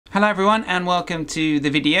Hello everyone and welcome to the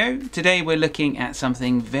video. Today we're looking at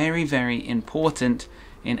something very, very important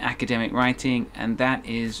in academic writing, and that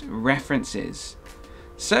is references.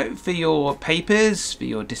 So for your papers, for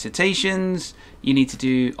your dissertations, you need to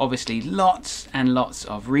do obviously lots and lots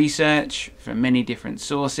of research from many different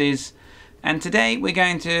sources. And today we're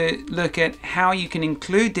going to look at how you can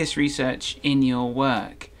include this research in your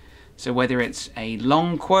work. So whether it's a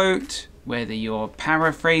long quote, whether you're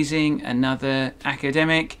paraphrasing another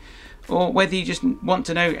academic, or whether you just want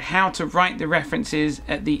to know how to write the references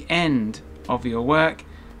at the end of your work,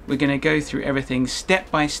 we're going to go through everything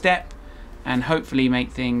step by step and hopefully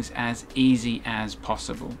make things as easy as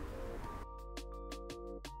possible.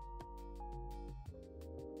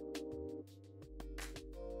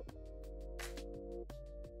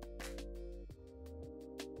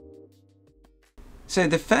 So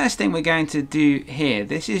the first thing we're going to do here,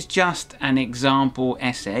 this is just an example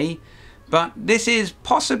essay, but this is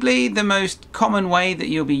possibly the most common way that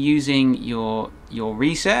you'll be using your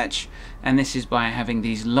research, and this is by having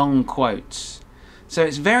these long quotes. So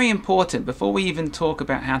it's very important, before we even talk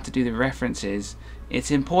about how to do the references,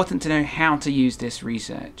 it's important to know how to use this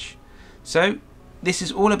research. So this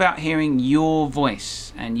is all about hearing your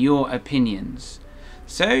voice and your opinions.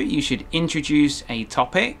 So you should introduce a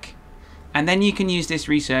topic, and then you can use this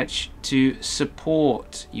research to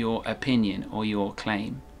support your opinion or your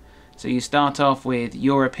claim. So you start off with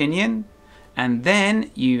your opinion, and then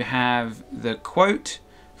you have the quote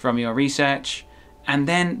from your research, and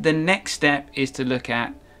then the next step is to look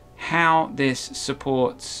at how this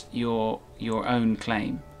supports your own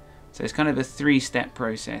claim. So it's kind of a three-step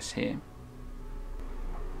process here.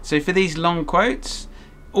 So for these long quotes,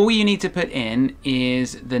 all you need to put in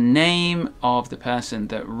is the name of the person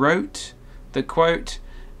that wrote the quote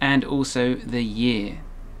and also the year.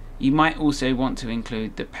 You might also want to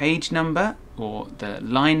include the page number or the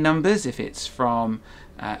line numbers if it's from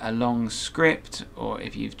a long script or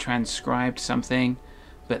if you've transcribed something,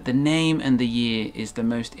 but the name and the year is the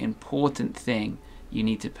most important thing you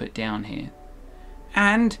need to put down here.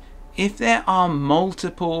 And if there are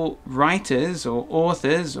multiple writers or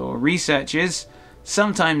authors or researchers,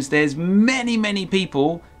 sometimes there's many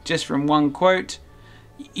people just from one quote,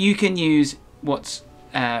 you can use what's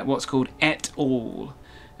called et al,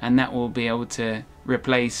 and that will be able to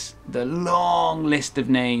replace the long list of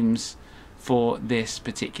names for this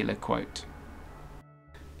particular quote.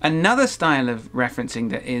 Another style of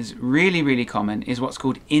referencing that is really common is what's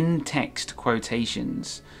called in-text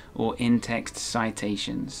quotations or in-text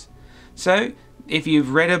citations. So if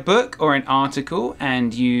you've read a book or an article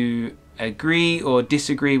and you agree or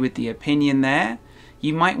disagree with the opinion there,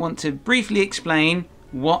 you might want to briefly explain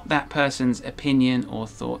what that person's opinion or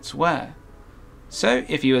thoughts were. So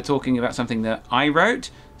if you were talking about something that I wrote,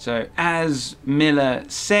 so as Miller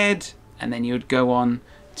said, and then you would go on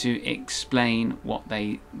to explain what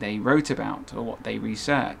they wrote about or what they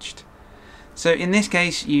researched. So in this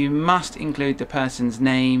case, you must include the person's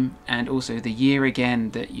name and also the year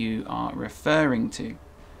again that you are referring to.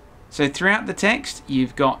 So throughout the text,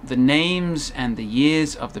 you've got the names and the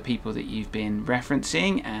years of the people that you've been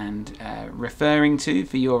referencing and referring to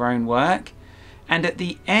for your own work. And at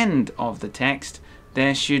the end of the text,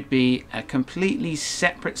 there should be a completely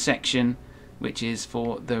separate section which is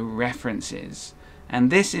for the references. And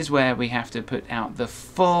this is where we have to put out the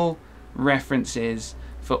full references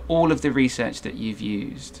for all of the research that you've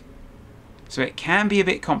used. So it can be a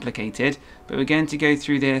bit complicated, but we're going to go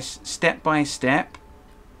through this step by step.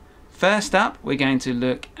 First up, we're going to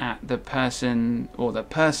look at the person or the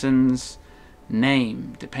person's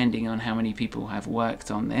name, depending on how many people have worked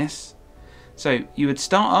on this. So you would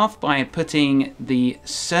start off by putting the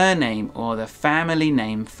surname or the family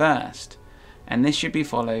name first, and this should be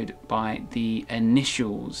followed by the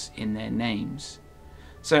initials in their names.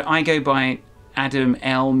 So I go by Adam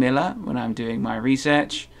L. Miller when I'm doing my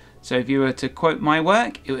research. So if you were to quote my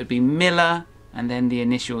work, it would be Miller and then the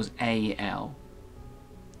initials AL.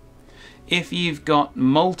 If you've got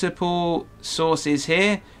multiple sources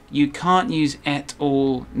here, you can't use et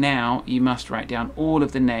al. Now. You must write down all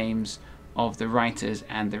of the names of the writers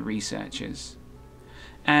and the researchers.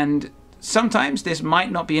 And sometimes this might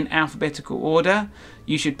not be in alphabetical order.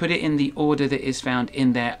 You should put it in the order that is found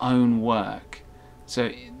in their own work.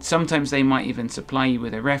 So sometimes they might even supply you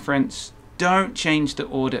with a reference. Don't change the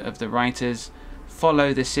order of the writers.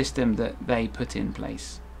 Follow the system that they put in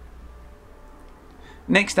place.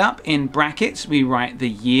 Next up, in brackets, we write the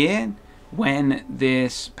year when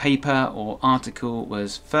this paper or article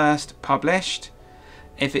was first published.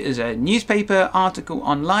 If it is a newspaper article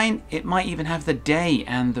online, it might even have the day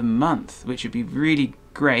and the month, which would be really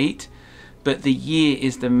great. but the year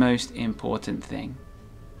is the most important thing.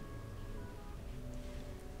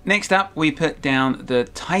 Next up, we put down the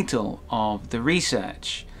title of the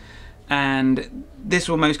research. And this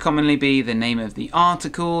will most commonly be the name of the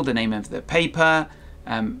article, the name of the paper,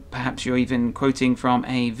 perhaps you're even quoting from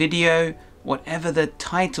a video. Whatever the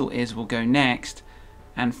title is will go next.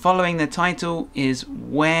 And following the title is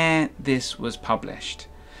where this was published.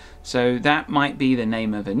 So that might be the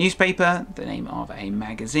name of a newspaper, the name of a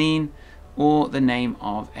magazine, or the name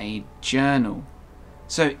of a journal.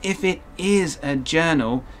 So if it is a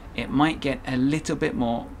journal, it might get a little bit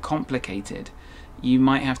more complicated. You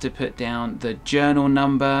might have to put down the journal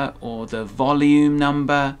number or the volume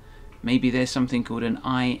number. Maybe there's something called an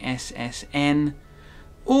ISSN.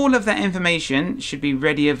 All of that information should be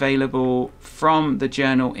ready available from the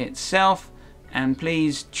journal itself, and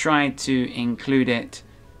please try to include it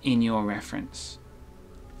in your reference.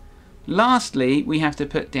 Lastly, we have to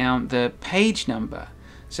put down the page number.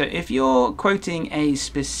 So if you're quoting a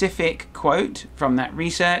specific quote from that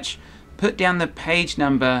research, put down the page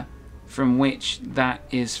number from which that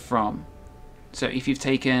is from. So if you've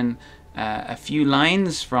taken a few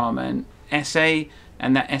lines from an essay,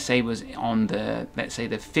 and that essay was on the, let's say,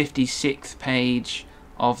 the 56th page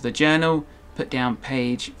of the journal, put down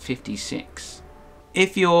page 56.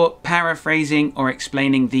 If you're paraphrasing or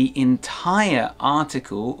explaining the entire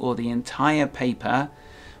article or the entire paper,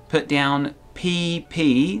 put down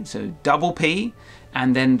PP, so double P,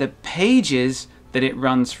 and then the pages that it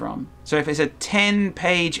runs from. So if it's a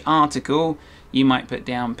 10-page article, you might put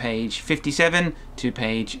down page 57 to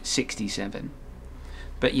page 67.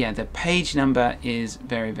 But yeah, the page number is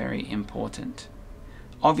very, very important.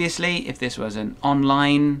 Obviously, if this was an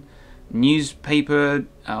online newspaper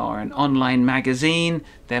or an online magazine,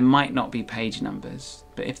 there might not be page numbers.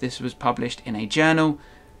 But if this was published in a journal,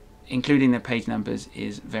 including the page numbers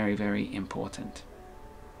is very, very important.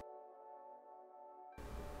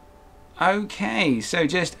 Okay, so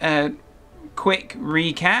just a quick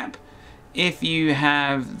recap. If you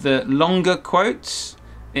have the longer quotes,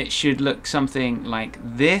 it should look something like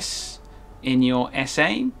this in your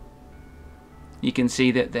essay. You can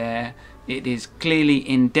see that there it is clearly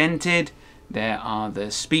indented. There are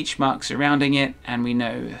the speech marks surrounding it, and we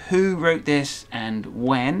know who wrote this and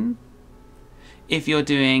when. If you're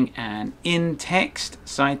doing an in-text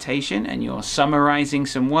citation and you're summarizing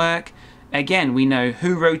some work, again, we know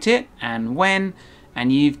who wrote it and when,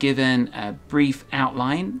 and you've given a brief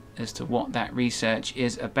outline as to what that research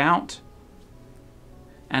is about.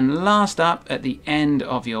 And last up, at the end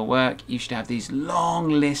of your work, you should have these long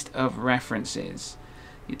list of references.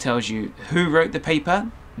 It tells you who wrote the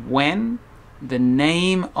paper, when, the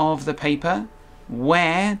name of the paper,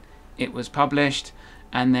 where it was published,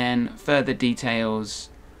 and then further details,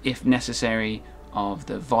 if necessary, of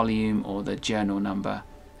the volume or the journal number,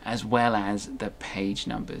 as well as the page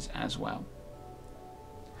numbers as well.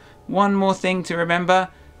 One more thing to remember,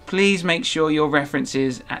 please make sure your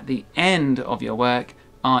references at the end of your work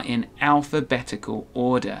are in alphabetical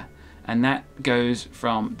order, and that goes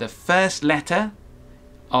from the first letter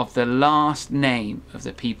of the last name of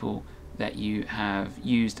the people that you have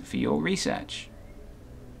used for your research.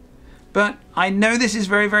 But I know this is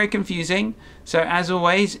very, very confusing, so as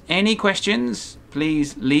always, any questions,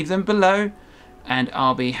 please leave them below, and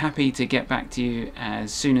I'll be happy to get back to you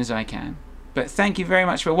as soon as I can. But thank you very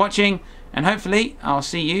much for watching, and hopefully I'll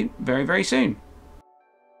see you very, very soon.